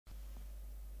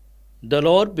The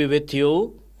Lord be with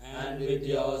you. And with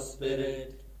your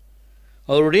spirit.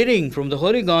 A reading from the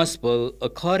Holy Gospel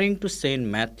according to Saint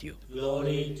Matthew.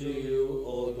 Glory to you,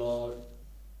 O God.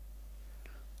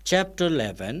 Chapter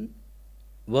 11,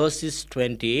 verses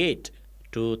 28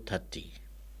 to 30.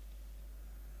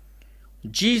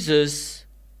 Jesus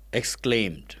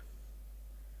exclaimed,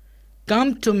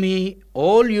 "Come to me,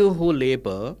 all you who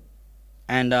labor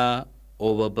and are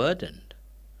overburdened,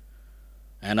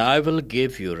 and I will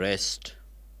give you rest.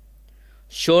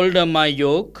 Shoulder my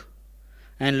yoke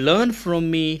and learn from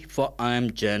me, for I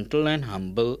am gentle and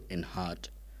humble in heart,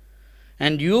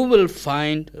 and you will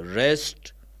find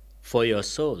rest for your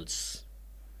souls.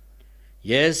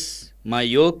 Yes, my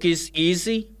yoke is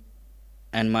easy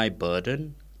and my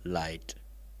burden light."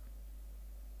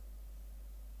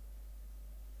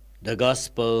 The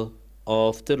Gospel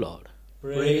of the Lord.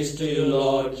 Praise to you,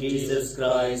 Lord Jesus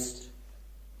Christ.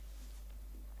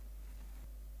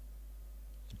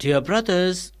 Dear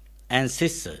brothers and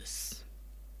sisters,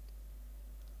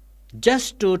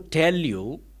 just to tell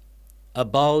you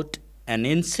about an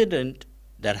incident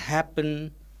that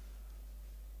happened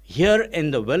here in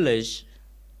the village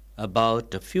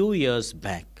about a few years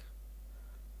back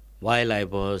while I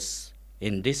was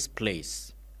in this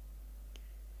place.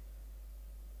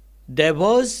 There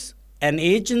was an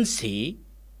agency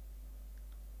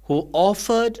who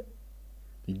offered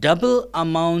double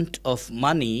amount of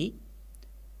money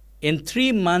in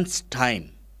 3 months'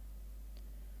 time.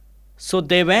 So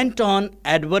they went on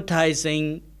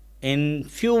advertising in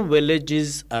few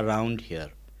villages around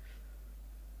here.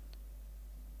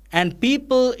 And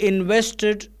people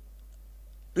invested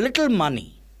little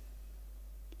money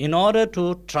in order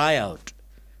to try out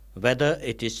whether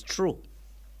it is true.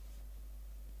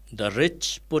 The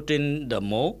rich put in the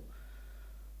more,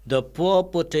 the poor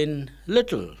put in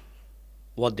little,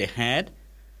 what they had,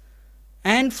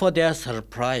 and for their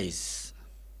surprise,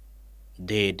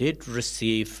 they did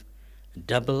receive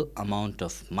double amount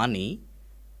of money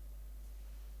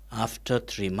after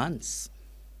 3 months.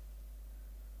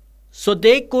 So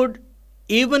they could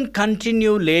even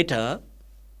continue later.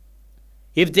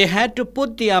 If they had to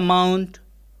put the amount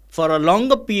for a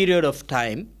longer period of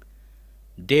time,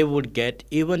 they would get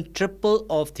even triple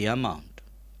of the amount.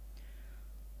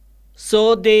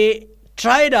 So they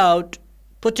tried out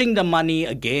putting the money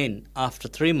again after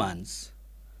 3 months,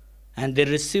 and they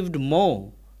received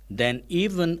more than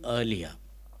even earlier.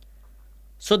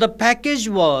 So the package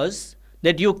was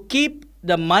that you keep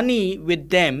the money with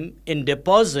them in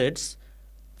deposits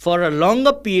for a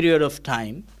longer period of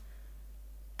time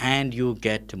and you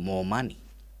get more money.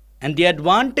 And the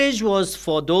advantage was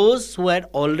for those who had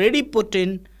already put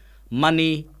in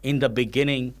money in the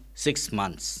beginning 6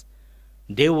 months.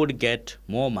 They would get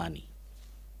more money.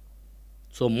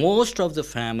 So most of the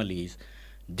families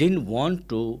didn't want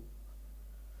to,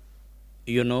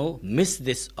 miss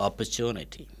this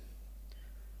opportunity.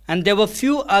 And there were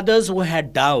few others who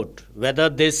had doubt whether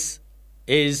this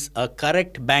is a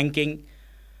correct banking,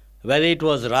 whether it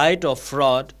was right or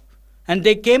fraud, and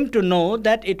they came to know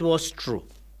that it was true.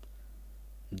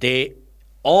 They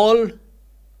all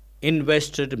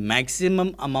invested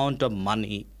maximum amount of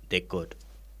money they could.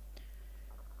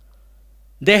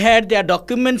 They had their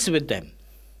documents with them.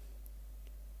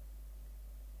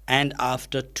 And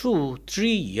after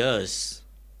 2-3 years,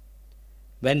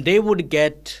 when they would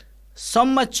get so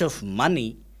much of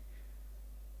money,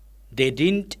 they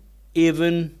didn't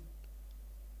even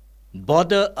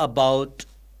bother about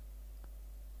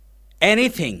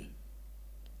anything,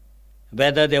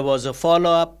 whether there was a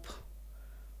follow-up,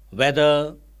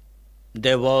 whether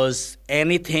there was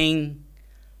anything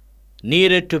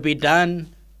needed to be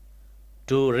done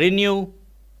to renew,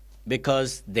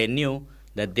 because they knew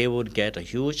that they would get a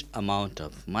huge amount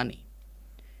of money.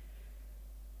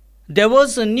 There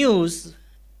was a news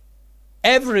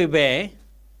everywhere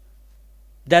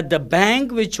that the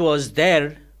bank which was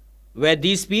there, where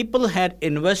these people had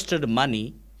invested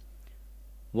money,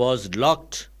 was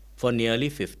locked for nearly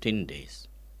 15 days.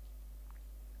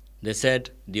 They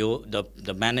said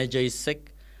the manager is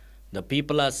sick, the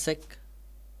people are sick,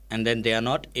 and then they are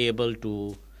not able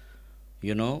to,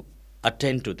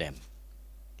 attend to them.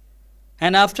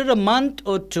 And after a month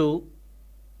or two,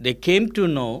 they came to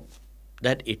know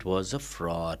that it was a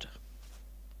fraud.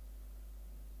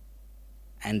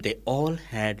 And they all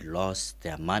had lost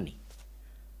their money.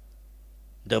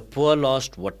 The poor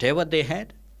lost whatever they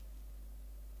had.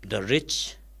 The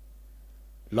rich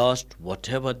lost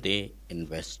whatever they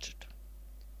invested.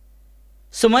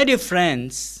 So, my dear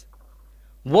friends,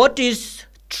 what is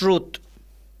truth?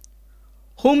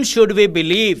 Whom should we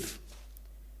believe?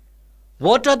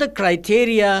 What are the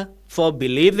criteria for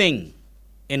believing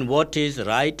in what is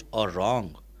right or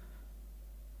wrong.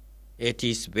 It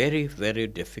is very, very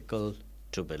difficult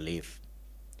to believe.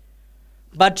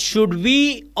 But should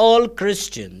we all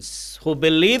Christians who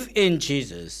believe in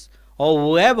Jesus, or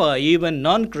whoever, even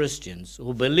non-Christians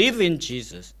who believe in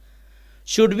Jesus,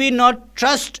 should we not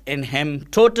trust in him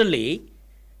totally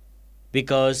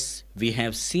because we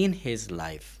have seen his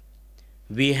life?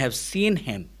 We have seen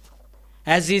him.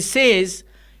 As he says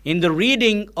in the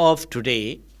reading of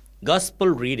today, Gospel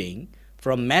reading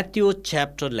from Matthew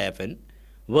chapter 11,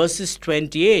 verses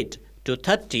 28 to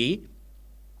 30,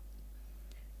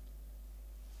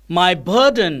 my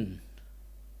burden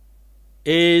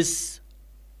is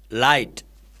light.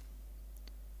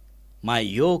 My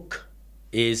yoke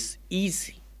is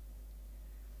easy.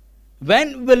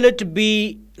 When will it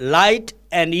be light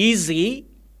and easy?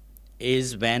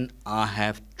 Is when I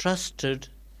have trusted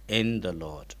in the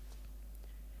Lord.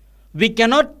 We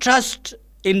cannot trust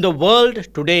in the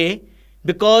world today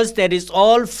because there is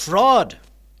all fraud.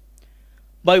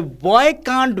 But why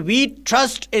can't we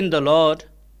trust in the Lord,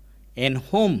 in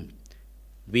whom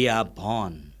we are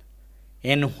born,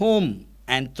 in whom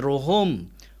and through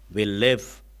whom we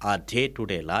live our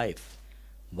day-to-day life?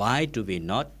 Why do we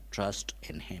not trust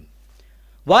in him?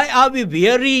 Why are we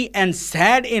weary and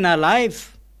sad in our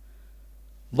life?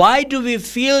 Why do we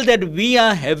feel that we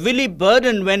are heavily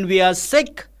burdened when we are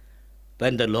sick,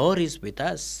 when the Lord is with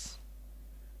us?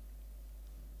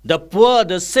 The poor,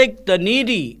 the sick, the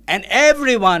needy, and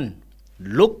everyone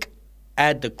look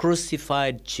at the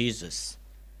crucified Jesus.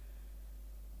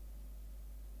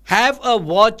 Have a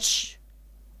watch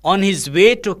on his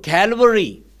way to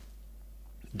Calvary,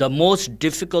 the most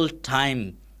difficult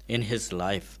time in his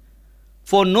life.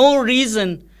 For no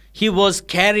reason he was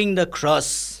carrying the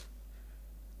cross.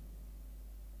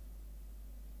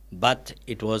 But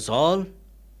it was all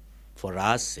for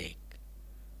our sake,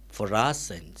 for our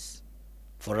sins,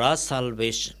 for our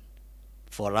salvation,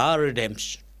 for our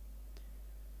redemption.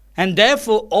 And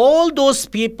therefore, all those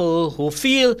people who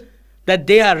feel that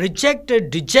they are rejected,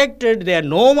 dejected, they are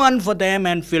no one for them,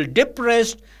 and feel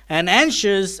depressed and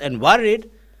anxious and worried,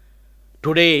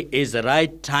 today is the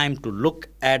right time to look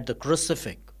at the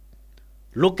crucifix.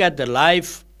 Look at the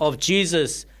life of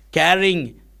Jesus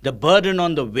carrying the burden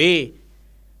on the way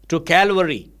to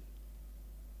Calvary.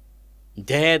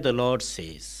 There the Lord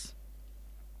says,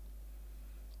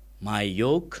 my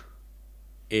yoke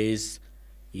is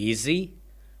easy,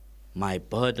 my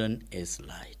burden is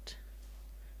light.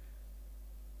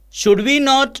 Should we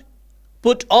not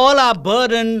put all our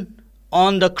burden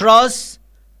on the cross,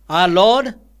 our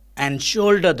Lord, and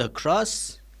shoulder the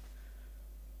cross?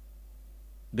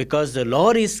 Because the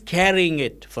Lord is carrying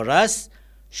it for us,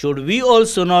 should we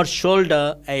also not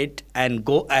shoulder it and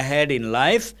go ahead in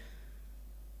life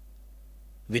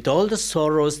with all the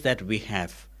sorrows that we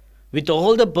have, with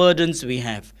all the burdens we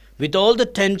have, with all the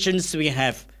tensions we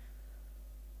have,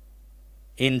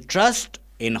 in trust,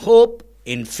 in hope,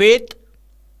 in faith?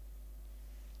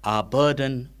 Our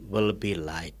burden will be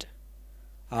light.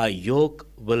 Our yoke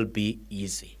will be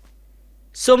easy.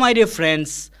 So, my dear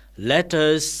friends, let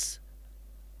us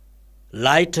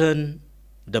lighten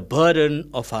the burden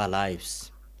of our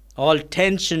lives, all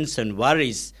tensions and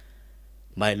worries,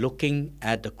 by looking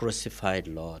at the crucified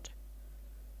Lord,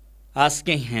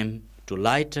 asking him to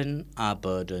lighten our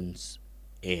burdens.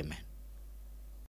 Amen.